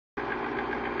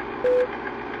Alright,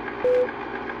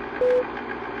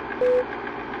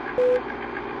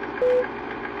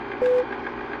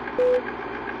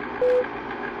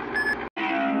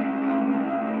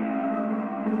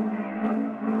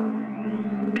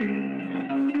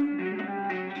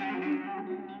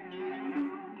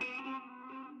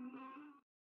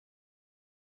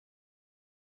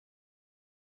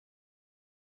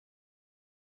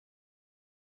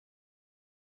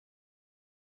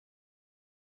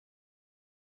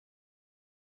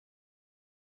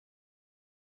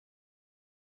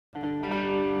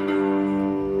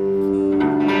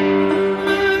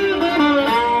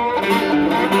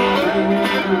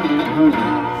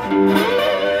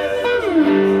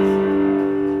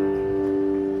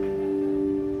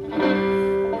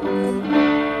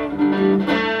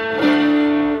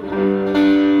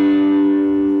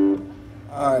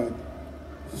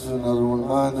 this is another one of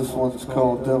mine. This one's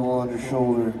called Devil on Your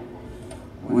Shoulder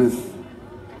with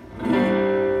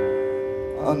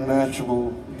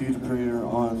unmatchable Dude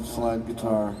on slide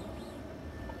guitar.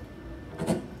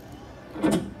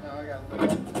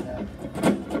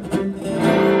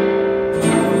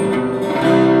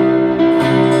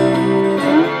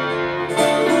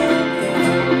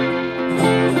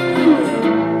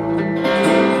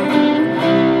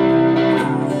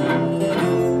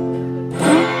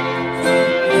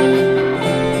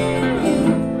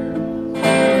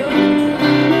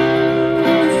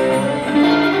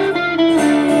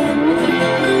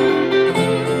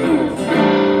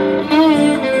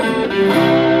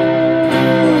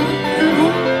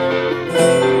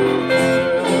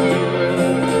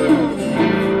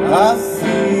 I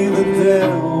see the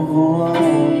devil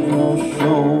on your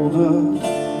shoulder.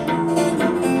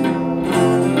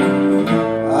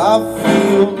 I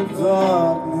feel the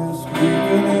darkness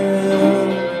creeping in.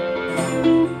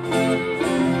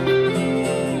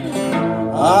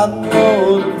 I know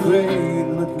the pain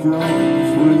that comes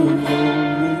with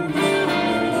lonely.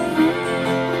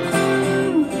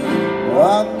 I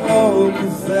know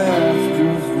 'cause that's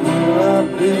just where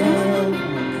I've been.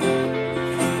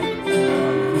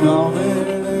 Coming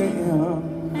in,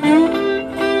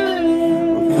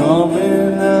 we're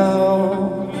coming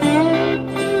out.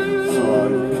 So are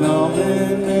you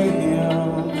coming in?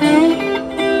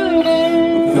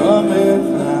 We're coming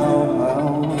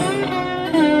out.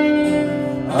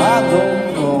 I don't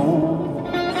know.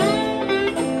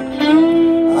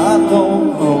 I don't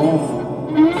know.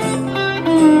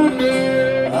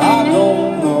 I don't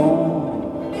know.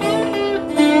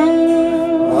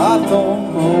 I don't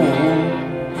know.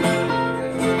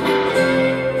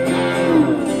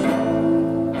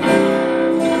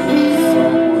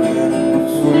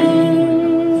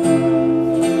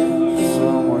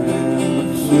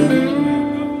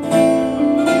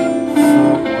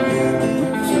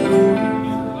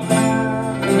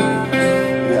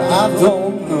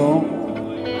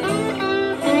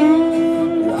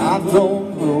 I don't know. I don't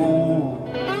know.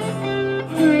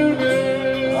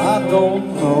 I don't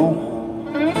know.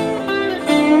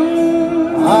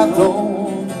 I don't know.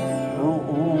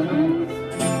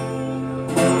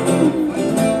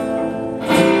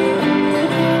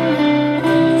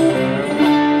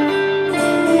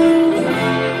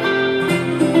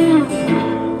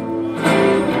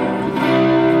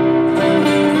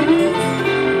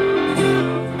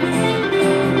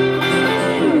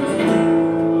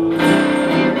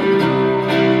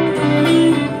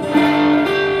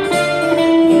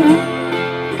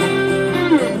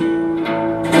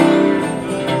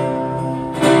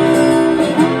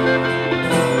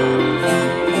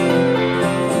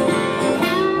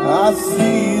 I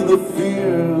see the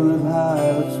fear that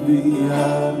hides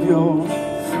behind your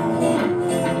smile.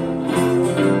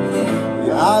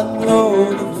 Yeah, I know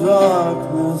the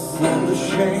darkness and the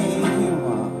shame.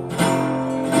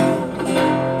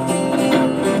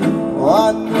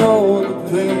 I know the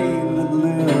pain that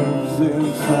lives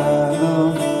inside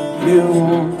of you.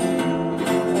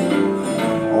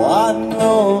 I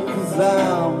know 'cause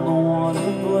I'm the one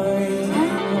to blame.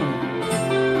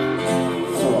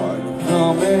 So are you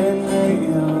coming in?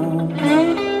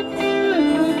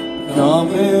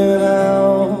 Coming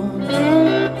out?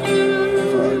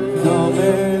 So are you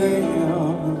coming in?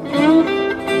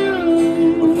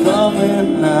 We're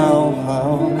coming out.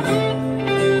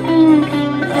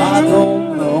 I don't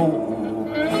know.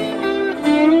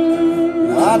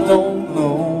 I don't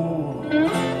know.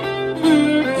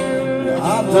 I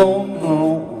don't know.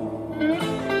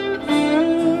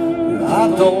 I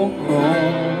don't know.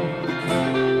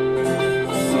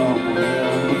 Somewhere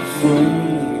in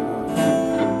between.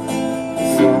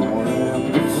 Somewhere in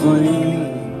between.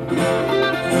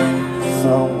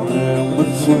 Somewhere in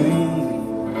between.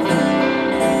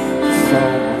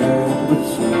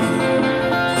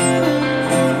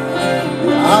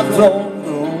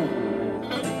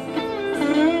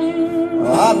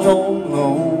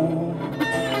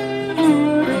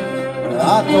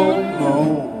 know.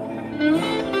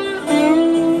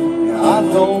 Yeah, I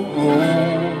don't know.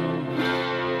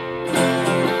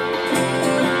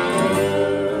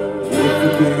 If I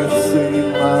can't save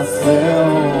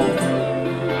myself,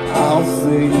 I'll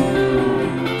save you.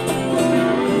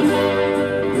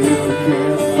 If I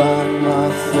can't find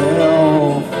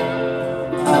myself,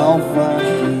 I'll find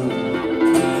you.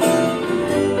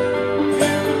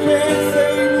 If I can't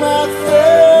save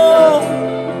myself,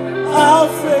 I'll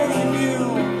save you.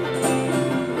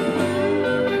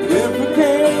 If I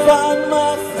can't find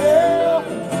myself,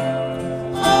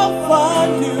 I'll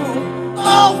find you.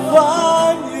 I'll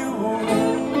find you.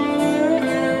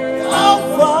 I'll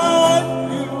find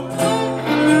you.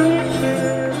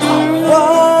 I'll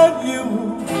find you.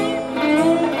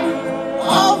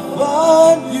 I'll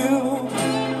find you.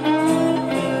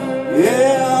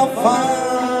 Yeah, I'll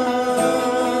find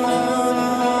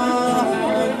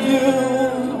you.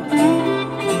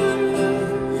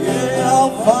 Yeah,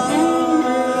 I'll find you.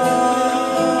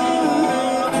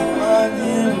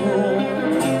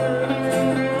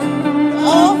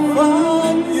 I'll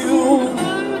find you.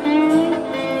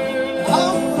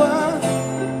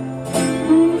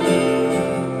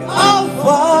 I'll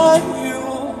find you.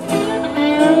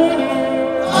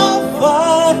 I'll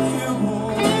find you.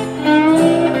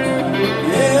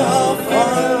 Yeah, I'll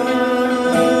find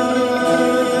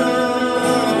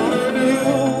you.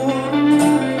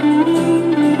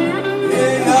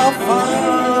 Yeah, I'll find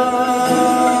you.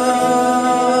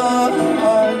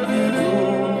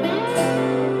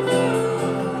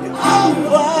 I'll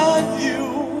find you.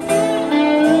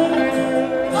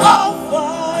 I'll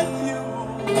find you.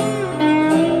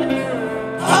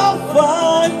 I'll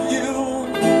find you.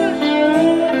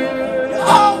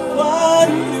 I'll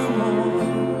find you.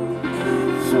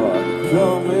 So I'm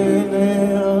coming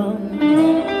in,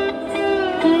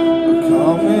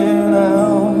 coming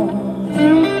out.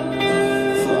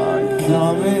 So I'm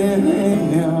coming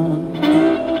in,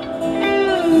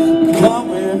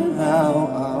 coming out.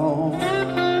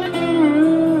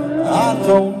 I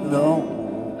don't know.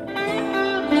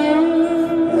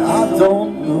 I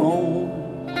don't know.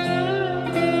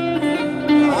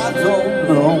 I don't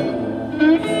know.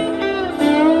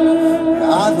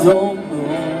 I don't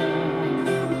know.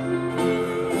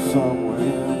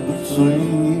 Somewhere in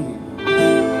between.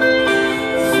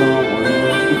 Somewhere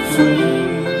in between.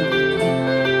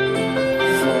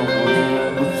 Somewhere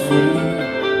in between.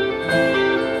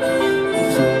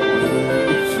 Somewhere in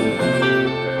between.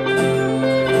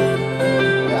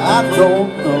 I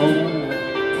don't know.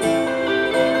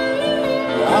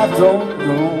 I don't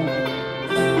know.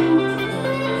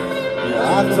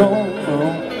 I don't know.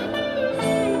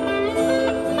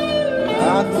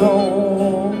 I don't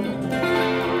know.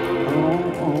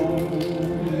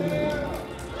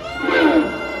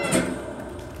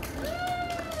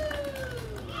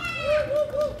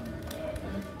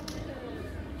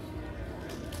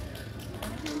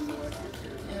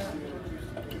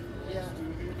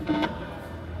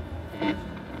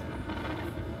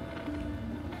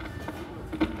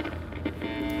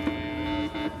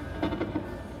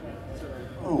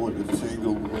 Oh, what a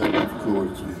tangled web of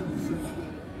chords we weave.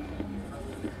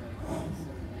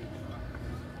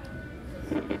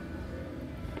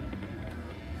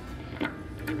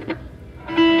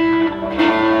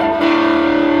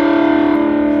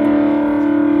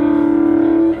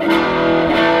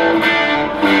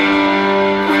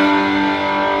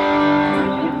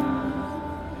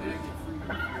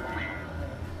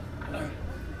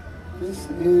 This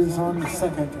is on the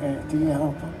second AD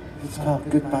album. It's called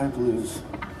Goodbye Blues.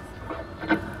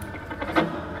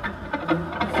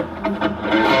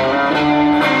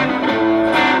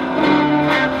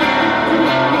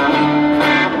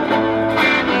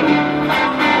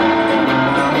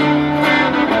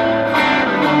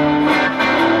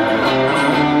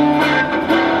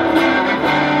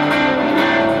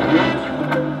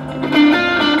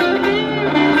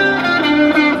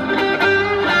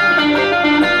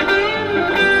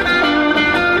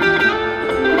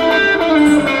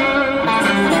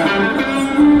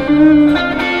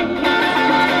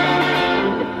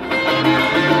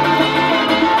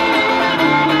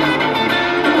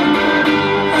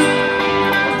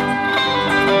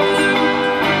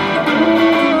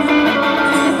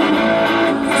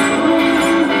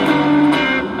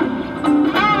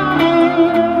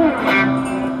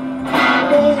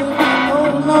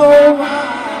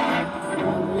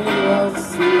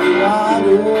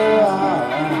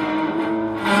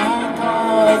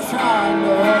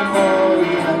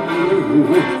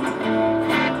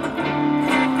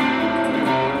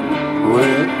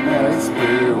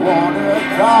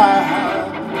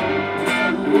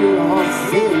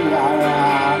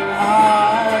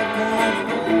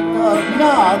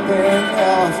 nothing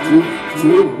else to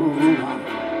do.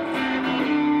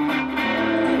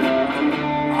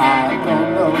 I don't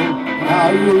know how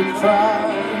you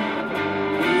try,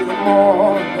 even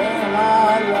more than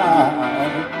I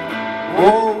like.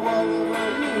 Oh,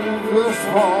 whatever you just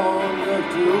want to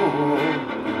do.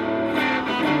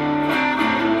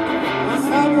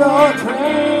 Stop your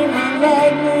train and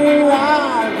let me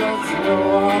ride. Don't you know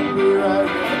I'll be right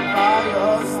there by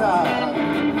your side.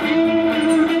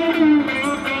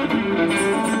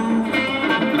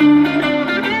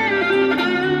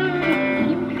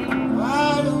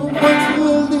 I don't want you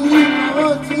to leave, I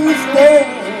want you to stay,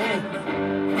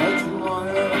 but you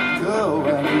wanna go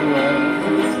anyway.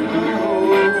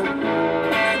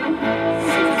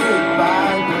 So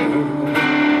goodbye, baby.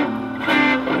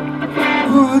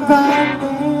 Goodbye,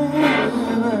 baby.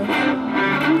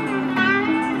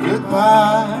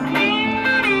 Goodbye,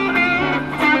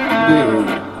 baby.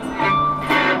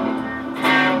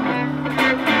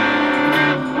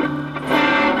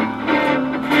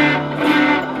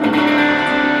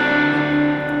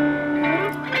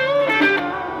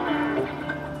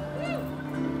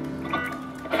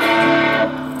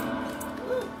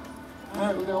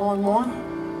 Alright, we got one more.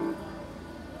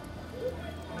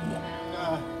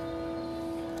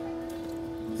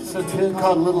 It's a tune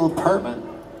called Little Apartment.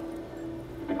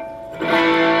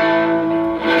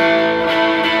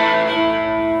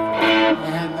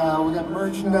 And we got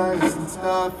merchandise and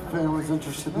stuff, if anyone's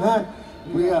interested in that.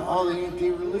 We got all the EP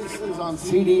releases on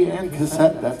CD and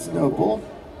cassette, that's no bull.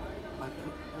 I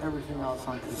put everything else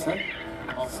on cassette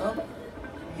also.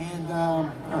 And,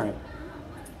 alright.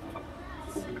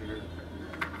 Let's see here.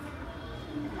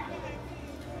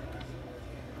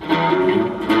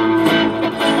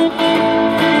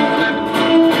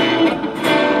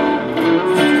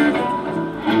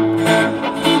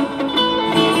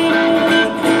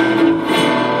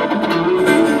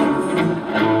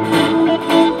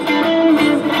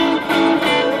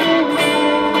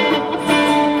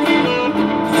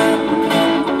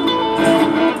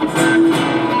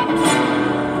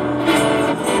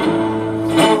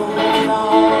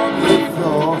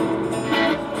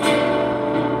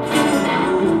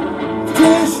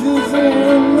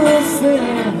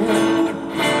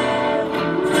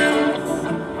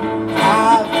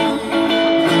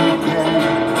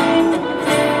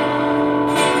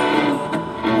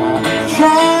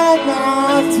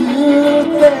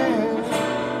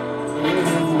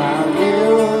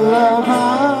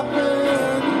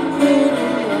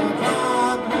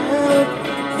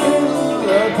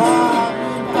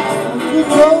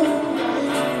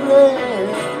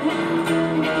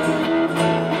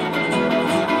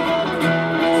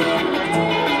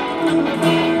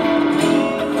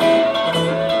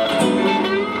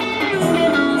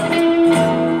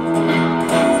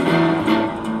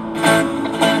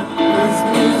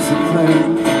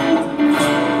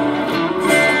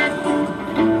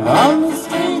 On the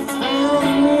streets down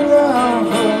below,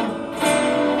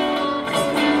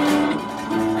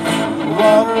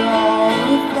 water on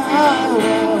the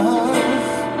flowers,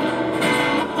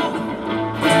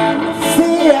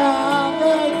 see how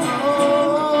they grow,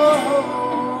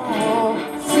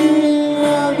 see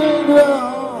how they grow.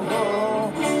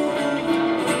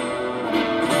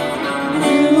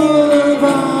 You live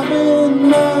on in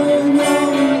my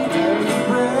daily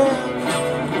bread.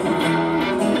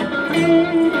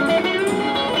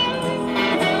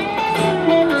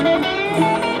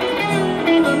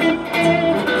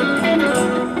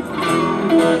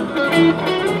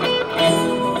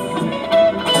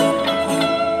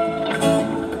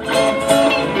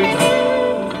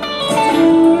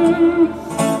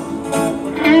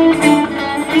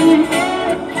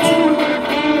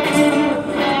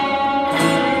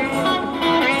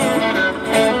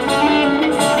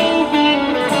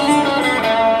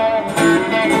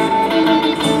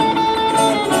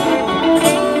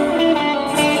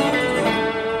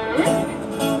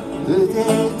 The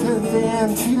day turns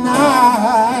into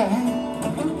night,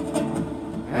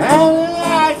 and the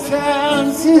light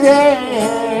turns to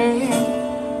day.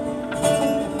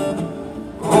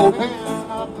 Open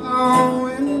up the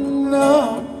window,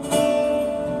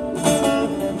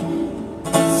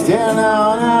 stand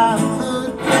out at the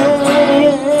day,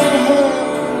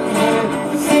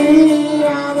 see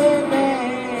how they make.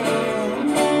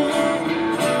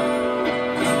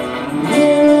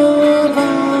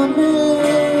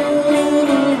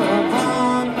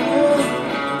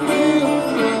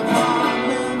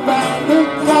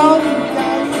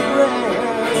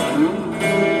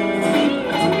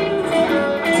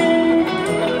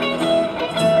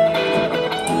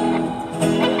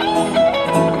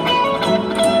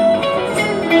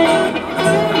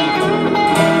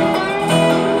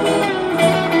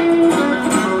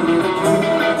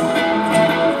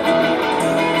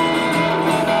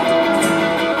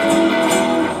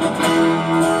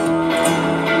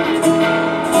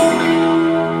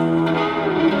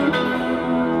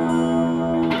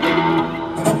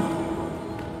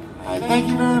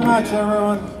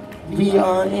 everyone. We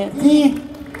are Andy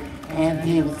and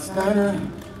David Snider.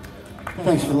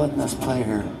 Thanks for letting us play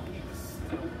here.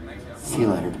 See you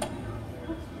later.